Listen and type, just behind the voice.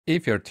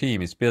If your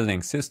team is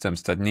building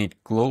systems that need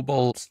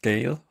global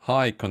scale,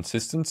 high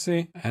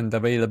consistency, and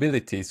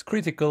availability is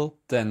critical,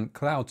 then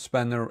Cloud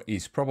Spanner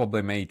is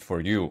probably made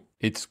for you.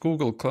 It's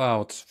Google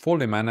Cloud's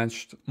fully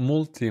managed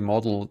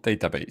multi-model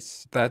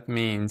database. That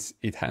means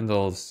it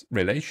handles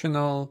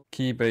relational,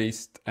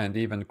 key-based, and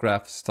even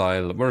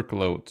graph-style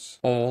workloads,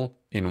 all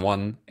in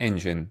one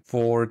engine.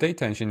 For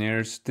data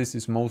engineers, this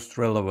is most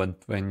relevant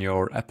when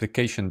your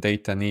application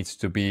data needs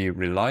to be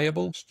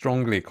reliable,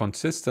 strongly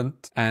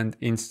consistent, and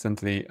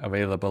instantly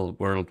available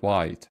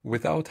worldwide,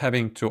 without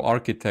having to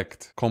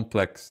architect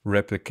complex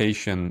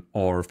replication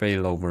or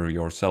failover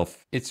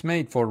yourself. It's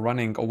made for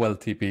running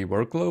OLTP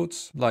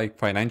workloads like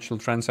financial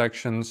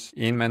transactions,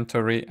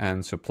 inventory,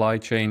 and supply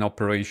chain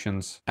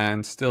operations,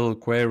 and still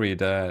query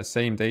the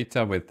same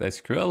data with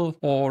SQL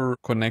or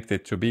connect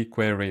it to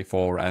BigQuery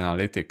for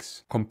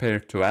analytics.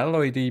 Compared to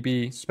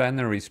AlloyDB,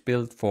 Spanner is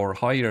built for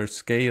higher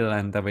scale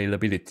and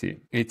availability.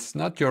 It's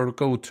not your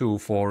go-to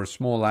for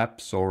small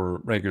apps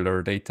or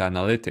regular data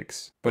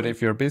analytics. But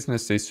if your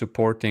business is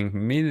supporting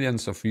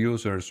millions of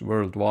users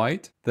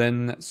worldwide,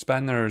 then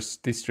Spanner's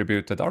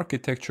distributed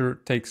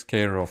architecture takes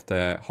care of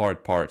the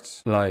hard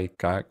parts,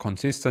 like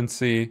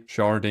consistency,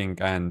 sharding,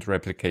 and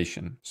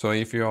replication. So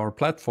if your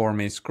platform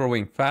is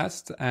growing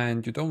fast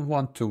and you don't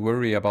want to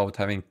worry about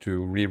having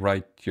to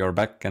rewrite your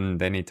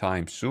backend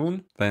anytime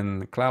soon,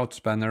 then Cloud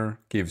Spanner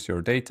gives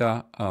your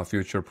data a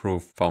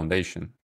future-proof foundation.